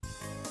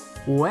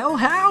Well,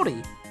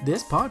 howdy!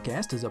 This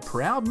podcast is a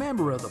proud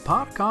member of the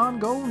Podicon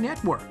Go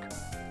network.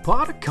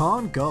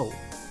 Podicon Go,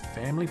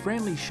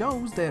 family-friendly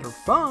shows that are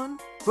fun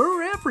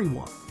for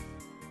everyone.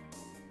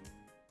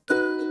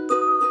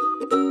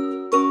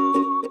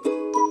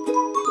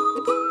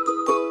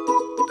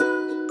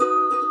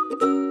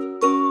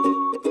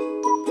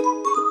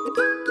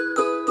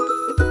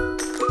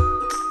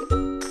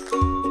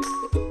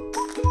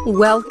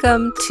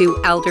 Welcome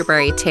to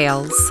Elderberry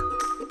Tales.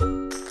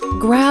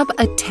 Grab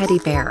a teddy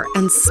bear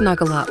and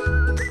snuggle up.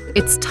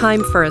 It's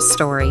time for a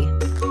story.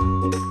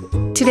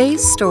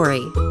 Today's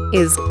story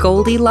is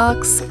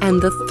Goldilocks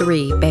and the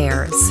Three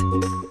Bears.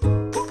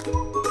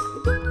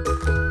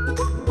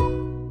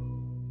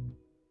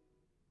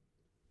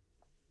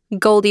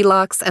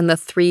 Goldilocks and the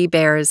Three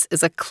Bears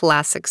is a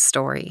classic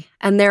story,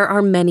 and there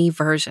are many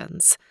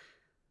versions.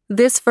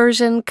 This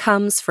version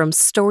comes from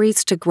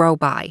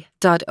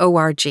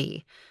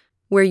storiestogrowby.org,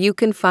 where you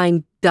can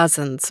find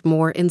dozens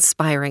more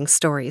inspiring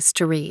stories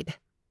to read.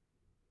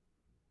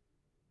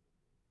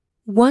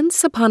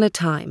 Once upon a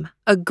time,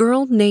 a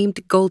girl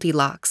named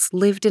Goldilocks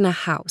lived in a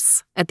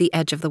house at the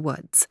edge of the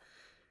woods.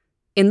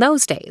 In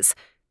those days,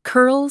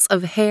 curls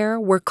of hair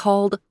were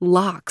called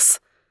locks.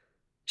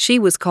 She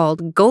was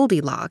called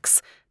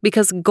Goldilocks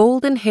because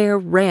golden hair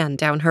ran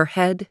down her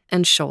head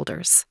and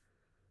shoulders.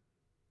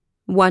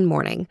 One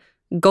morning,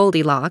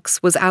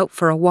 Goldilocks was out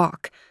for a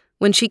walk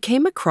when she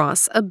came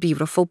across a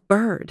beautiful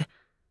bird.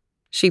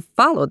 She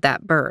followed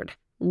that bird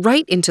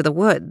right into the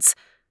woods,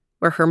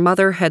 where her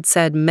mother had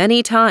said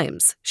many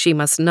times she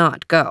must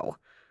not go.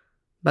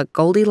 But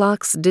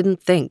Goldilocks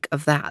didn't think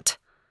of that.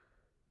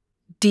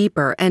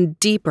 Deeper and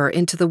deeper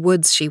into the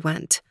woods she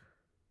went.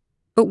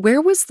 But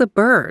where was the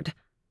bird?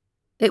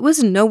 It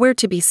was nowhere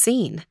to be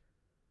seen.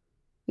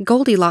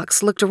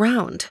 Goldilocks looked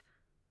around.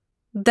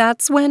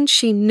 That's when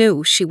she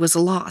knew she was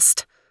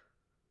lost.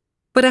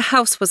 But a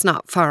house was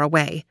not far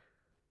away.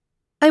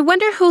 I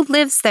wonder who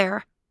lives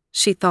there,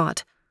 she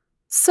thought,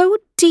 so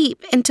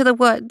deep into the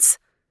woods.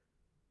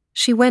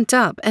 She went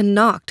up and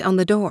knocked on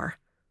the door.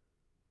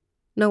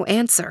 No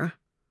answer.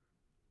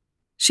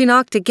 She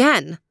knocked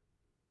again.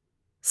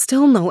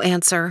 Still no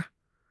answer.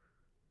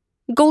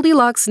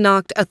 Goldilocks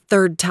knocked a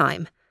third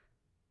time,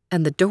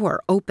 and the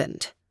door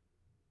opened.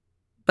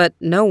 But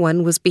no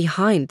one was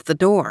behind the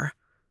door.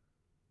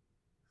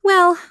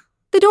 Well,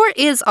 the door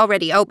is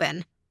already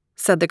open,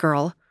 said the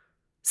girl,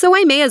 so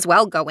I may as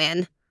well go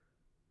in.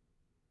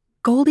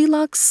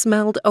 Goldilocks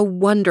smelled a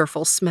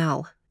wonderful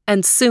smell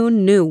and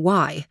soon knew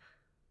why.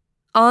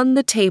 On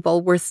the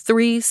table were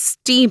 3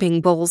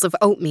 steaming bowls of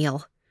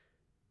oatmeal.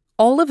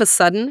 All of a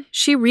sudden,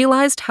 she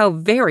realized how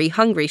very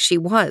hungry she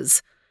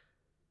was.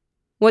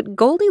 What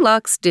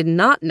Goldilocks did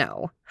not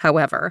know,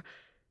 however,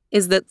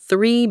 is that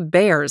 3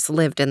 bears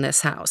lived in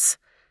this house.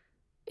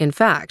 In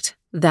fact,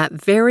 that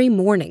very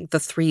morning the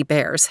 3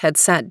 bears had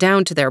sat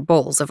down to their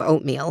bowls of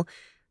oatmeal,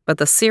 but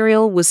the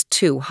cereal was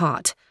too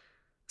hot.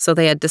 So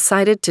they had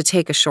decided to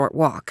take a short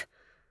walk.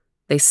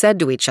 They said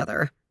to each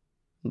other,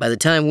 "By the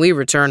time we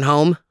return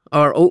home,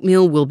 our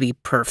oatmeal will be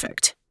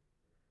perfect."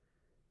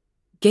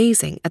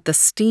 Gazing at the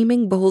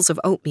steaming bowls of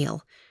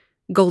oatmeal,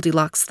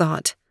 Goldilocks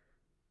thought,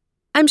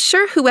 I'm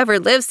sure whoever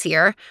lives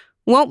here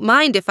won't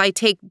mind if I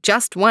take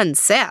just one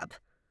sip.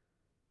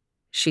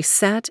 She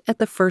sat at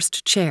the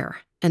first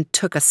chair and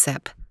took a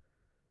sip.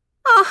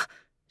 "Oh,"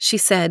 she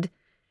said,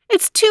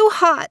 "it's too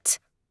hot."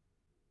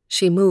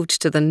 She moved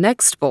to the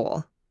next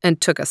bowl and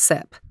took a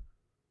sip.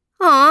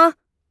 "Aw,"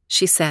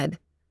 she said,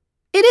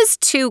 "it is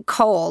too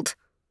cold."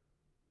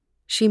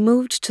 She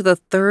moved to the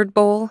third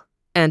bowl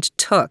and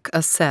took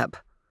a sip.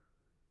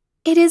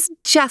 "It is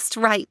just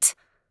right."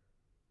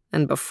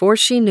 And before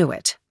she knew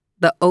it,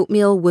 the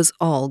oatmeal was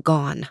all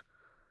gone.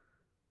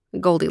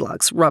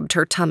 Goldilocks rubbed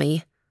her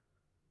tummy.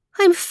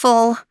 "I'm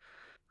full.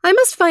 I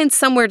must find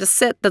somewhere to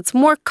sit that's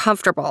more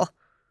comfortable."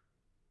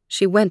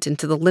 She went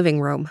into the living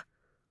room.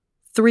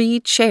 3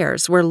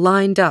 chairs were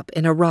lined up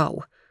in a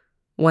row.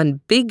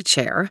 1 big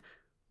chair,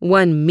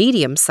 1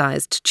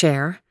 medium-sized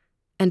chair,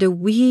 and a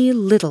wee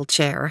little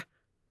chair.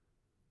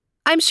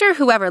 "I'm sure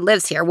whoever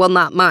lives here will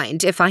not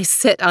mind if I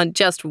sit on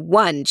just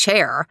 1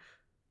 chair,"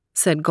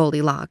 said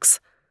Goldilocks.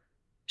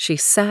 She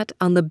sat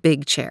on the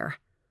big chair,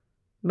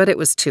 but it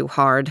was too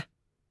hard.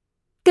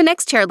 "The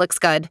next chair looks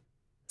good,"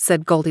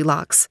 said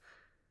Goldilocks.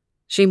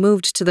 She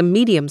moved to the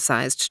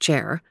medium-sized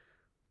chair,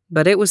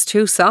 but it was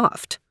too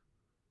soft.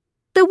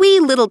 "The wee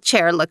little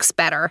chair looks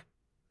better,"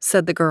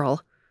 said the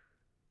girl.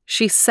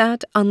 She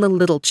sat on the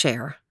little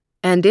chair,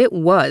 and it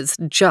was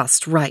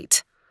just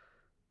right.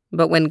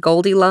 But when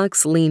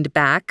Goldilocks leaned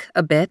back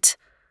a bit,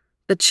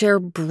 the chair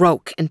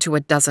broke into a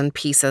dozen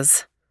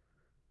pieces.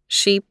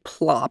 She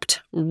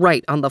plopped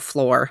right on the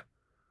floor.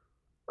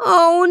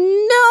 "Oh,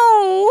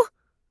 no!"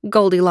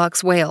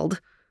 Goldilocks wailed.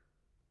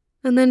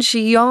 And then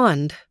she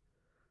yawned.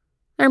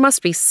 There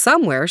must be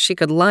somewhere she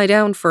could lie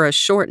down for a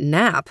short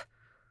nap.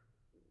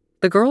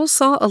 The girl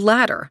saw a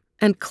ladder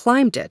and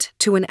climbed it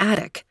to an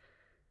attic.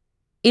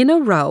 In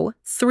a row,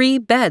 3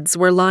 beds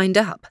were lined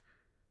up.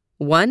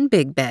 1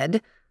 big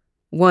bed,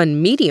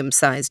 1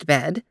 medium-sized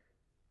bed,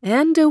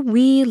 and a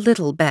wee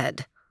little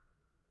bed.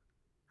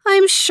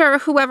 I'm sure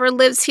whoever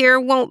lives here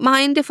won't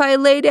mind if I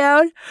lay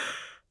down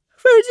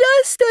for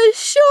just a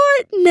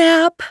short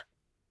nap,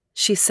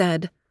 she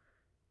said.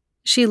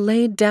 She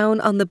laid down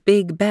on the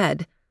big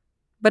bed,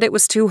 but it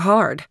was too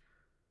hard.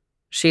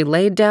 She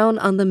laid down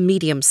on the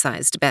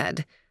medium-sized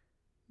bed,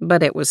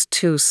 but it was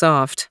too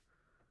soft.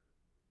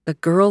 The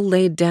girl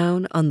laid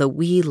down on the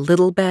wee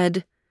little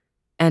bed,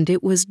 and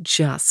it was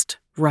just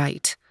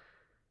right.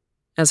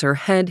 As her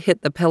head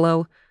hit the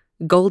pillow,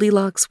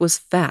 Goldilocks was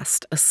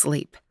fast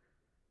asleep.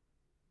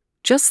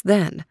 Just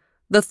then,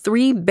 the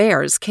 3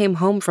 bears came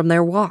home from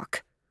their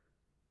walk.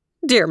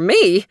 "Dear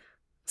me,"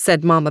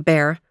 said Mama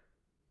Bear.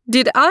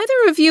 "Did either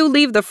of you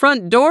leave the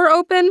front door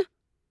open?"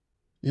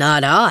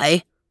 "Not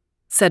I,"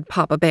 said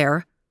Papa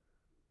Bear.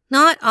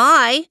 "Not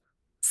I,"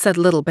 said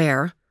Little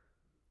Bear.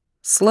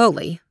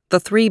 Slowly, the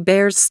 3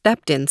 bears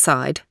stepped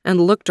inside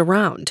and looked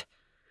around.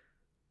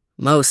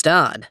 "Most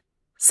odd,"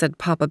 said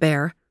Papa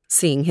Bear,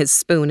 seeing his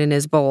spoon in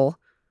his bowl.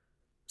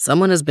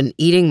 "Someone has been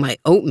eating my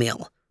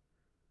oatmeal."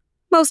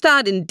 "Most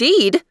odd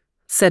indeed,"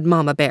 said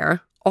Mama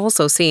Bear,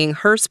 also seeing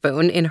her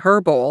spoon in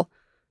her bowl.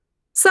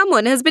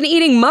 "Someone has been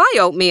eating my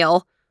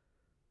oatmeal."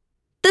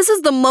 "This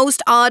is the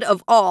most odd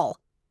of all,"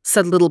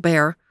 said Little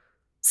Bear.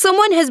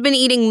 "Someone has been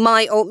eating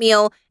my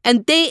oatmeal,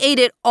 and they ate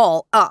it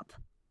all up."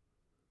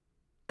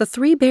 The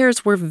 3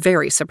 bears were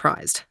very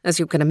surprised, as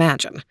you can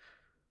imagine.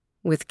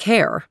 With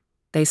care,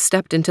 they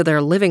stepped into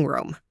their living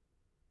room.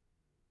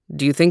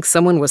 "Do you think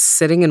someone was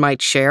sitting in my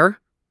chair?"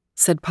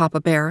 said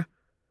Papa Bear.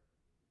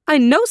 "I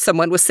know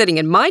someone was sitting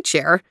in my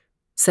chair,"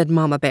 said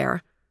Mama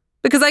Bear,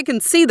 "because I can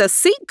see the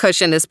seat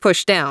cushion is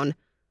pushed down."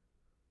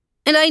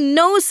 "And I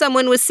know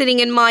someone was sitting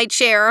in my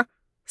chair,"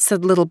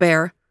 said Little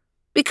Bear,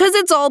 "because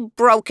it's all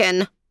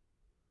broken."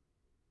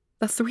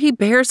 The 3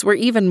 bears were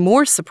even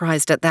more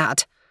surprised at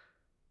that.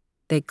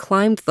 They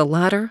climbed the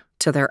ladder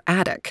to their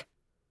attic.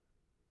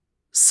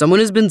 "Someone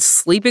has been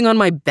sleeping on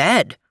my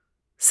bed,"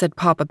 said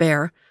Papa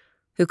Bear,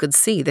 who could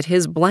see that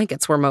his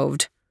blankets were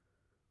moved.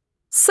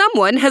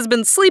 "Someone has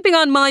been sleeping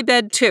on my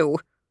bed too,"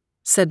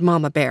 said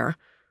Mama Bear,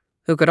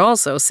 who could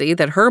also see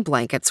that her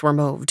blankets were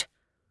moved.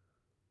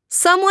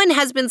 "Someone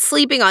has been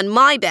sleeping on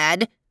my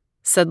bed,"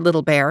 said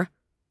Little Bear.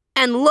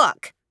 "And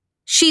look,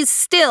 she's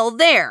still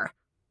there."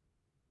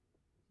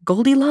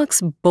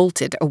 Goldilocks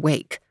bolted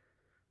awake.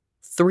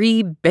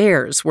 3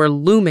 bears were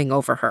looming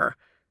over her,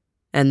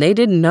 and they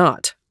did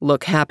not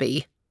look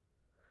happy.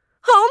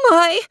 "Oh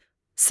my,"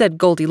 said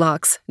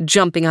Goldilocks,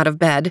 jumping out of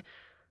bed.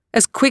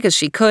 As quick as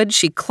she could,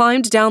 she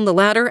climbed down the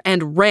ladder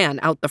and ran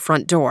out the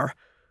front door.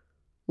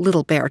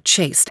 Little Bear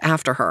chased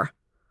after her.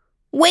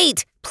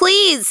 "Wait,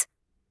 please!"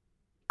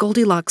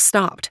 Goldilocks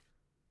stopped.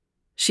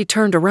 She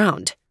turned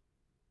around.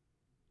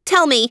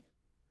 "Tell me,"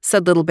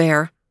 said Little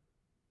Bear,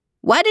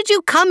 "why did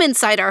you come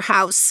inside our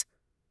house?"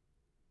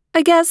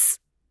 "I guess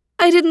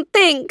I didn't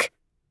think,"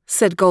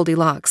 said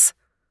Goldilocks.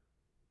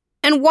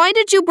 "And why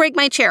did you break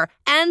my chair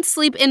and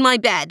sleep in my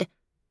bed?"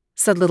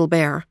 said Little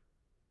Bear.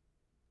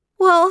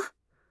 "Well,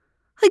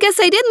 I guess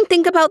I didn't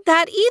think about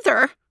that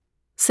either,"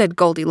 said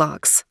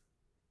Goldilocks.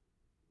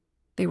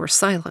 They were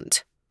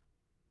silent.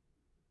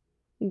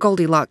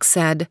 Goldilocks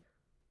said,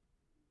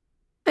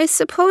 "I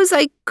suppose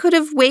I could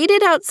have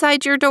waited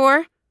outside your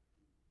door."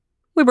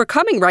 "We were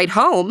coming right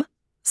home,"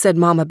 said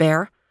Mama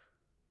Bear.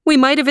 "We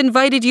might have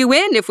invited you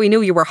in if we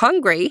knew you were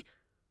hungry."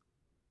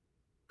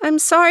 "I'm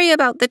sorry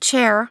about the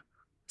chair,"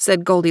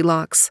 said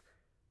Goldilocks.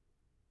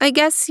 "I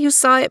guess you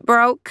saw it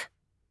broke."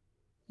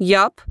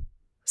 "Yup,"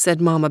 said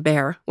Mama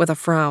Bear with a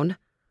frown.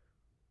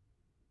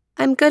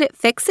 "I'm good at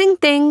fixing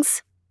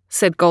things,"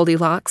 said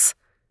Goldilocks.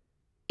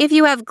 "If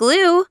you have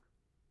glue."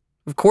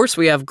 "Of course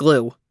we have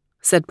glue,"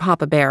 said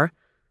Papa Bear.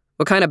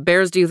 "What kind of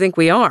bears do you think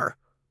we are?"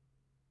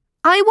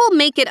 "I will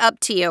make it up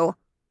to you,"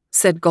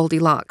 said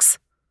Goldilocks.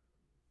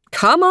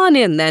 "Come on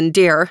in then,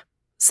 dear,"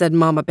 said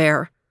Mama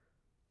Bear.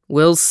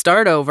 "We'll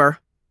start over,"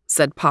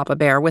 said Papa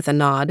Bear with a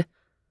nod.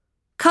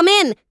 Come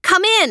in,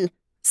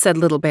 said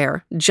Little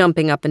Bear,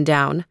 jumping up and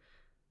down.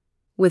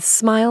 With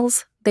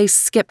smiles, they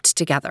skipped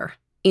together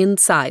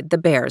inside the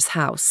bear's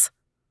house.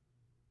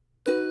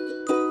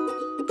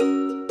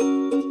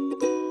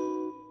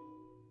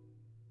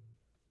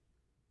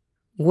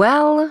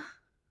 Well,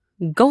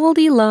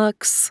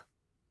 Goldilocks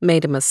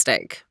made a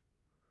mistake.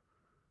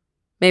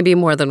 Maybe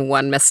more than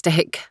one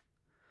mistake.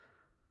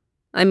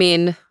 I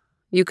mean,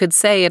 you could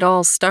say it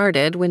all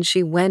started when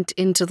she went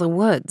into the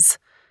woods,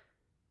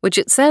 which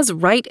it says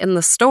right in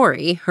the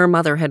story her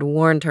mother had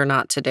warned her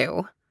not to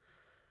do.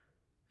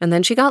 And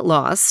then she got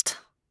lost,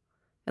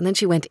 and then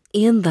she went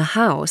in the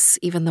house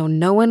even though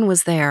no one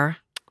was there.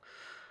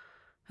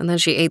 And then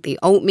she ate the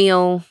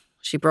oatmeal,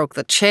 she broke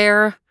the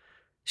chair,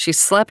 she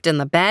slept in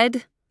the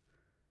bed.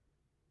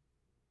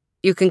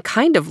 You can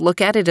kind of look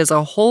at it as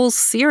a whole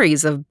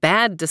series of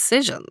bad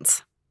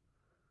decisions.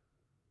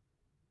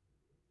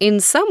 In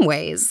some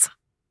ways,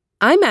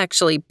 I'm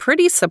actually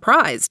pretty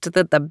surprised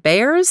that the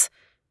bears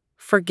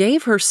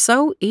forgave her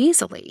so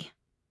easily.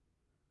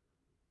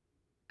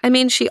 I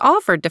mean, she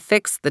offered to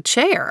fix the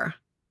chair,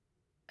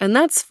 and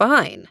that's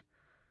fine.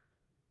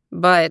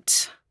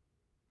 But,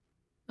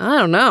 I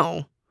don't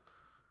know.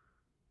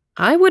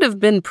 I would have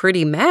been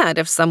pretty mad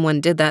if someone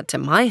did that to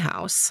my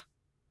house.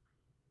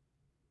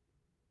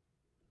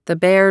 The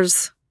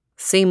bears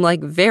seem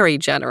like very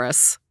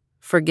generous,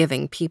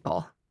 forgiving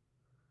people.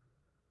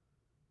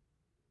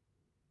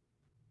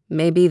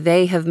 Maybe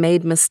they have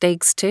made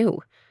mistakes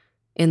too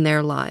in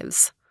their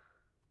lives,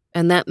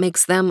 and that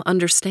makes them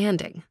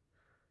understanding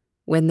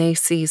when they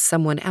see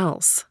someone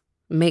else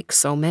make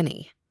so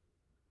many.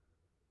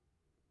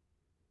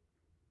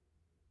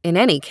 In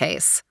any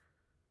case,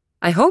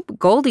 I hope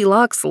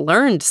Goldilocks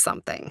learned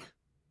something.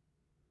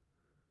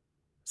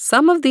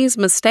 Some of these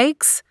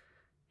mistakes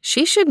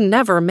she should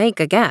never make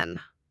again.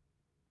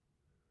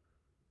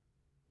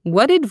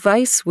 What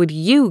advice would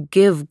you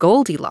give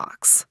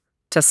Goldilocks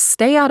to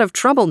stay out of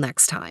trouble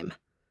next time?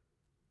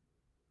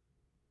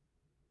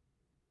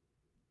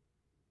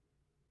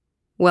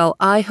 Well,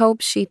 I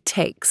hope she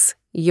takes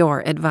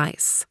your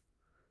advice.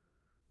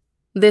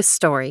 This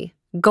story,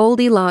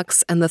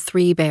 Goldilocks and the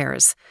Three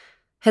Bears,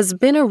 has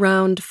been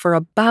around for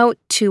about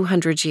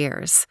 200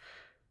 years.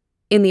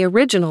 In the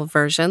original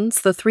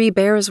versions, the three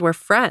bears were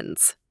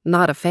friends,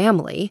 not a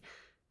family,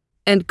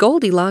 and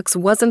Goldilocks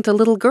wasn't a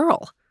little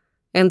girl.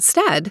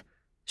 Instead,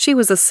 she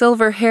was a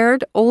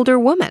silver-haired older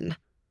woman.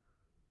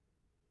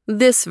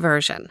 This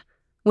version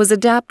was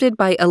adapted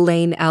by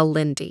Elaine L.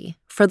 Lindy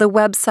for the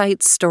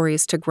website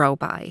Stories to Grow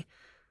By,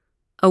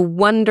 a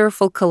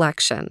wonderful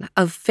collection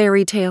of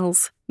fairy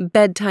tales,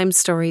 bedtime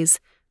stories,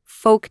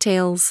 folk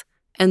tales,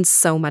 and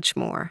so much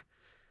more.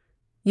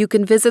 You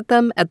can visit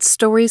them at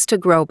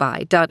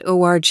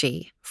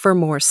storiestogrowby.org for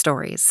more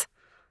stories.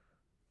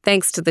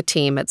 Thanks to the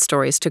team at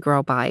Stories to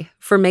Grow By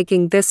for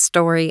making this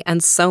story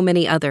and so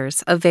many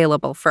others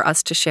available for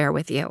us to share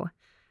with you.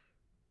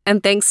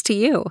 And thanks to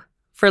you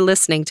for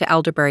listening to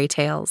Elderberry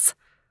Tales.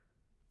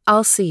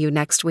 I'll see you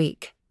next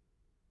week.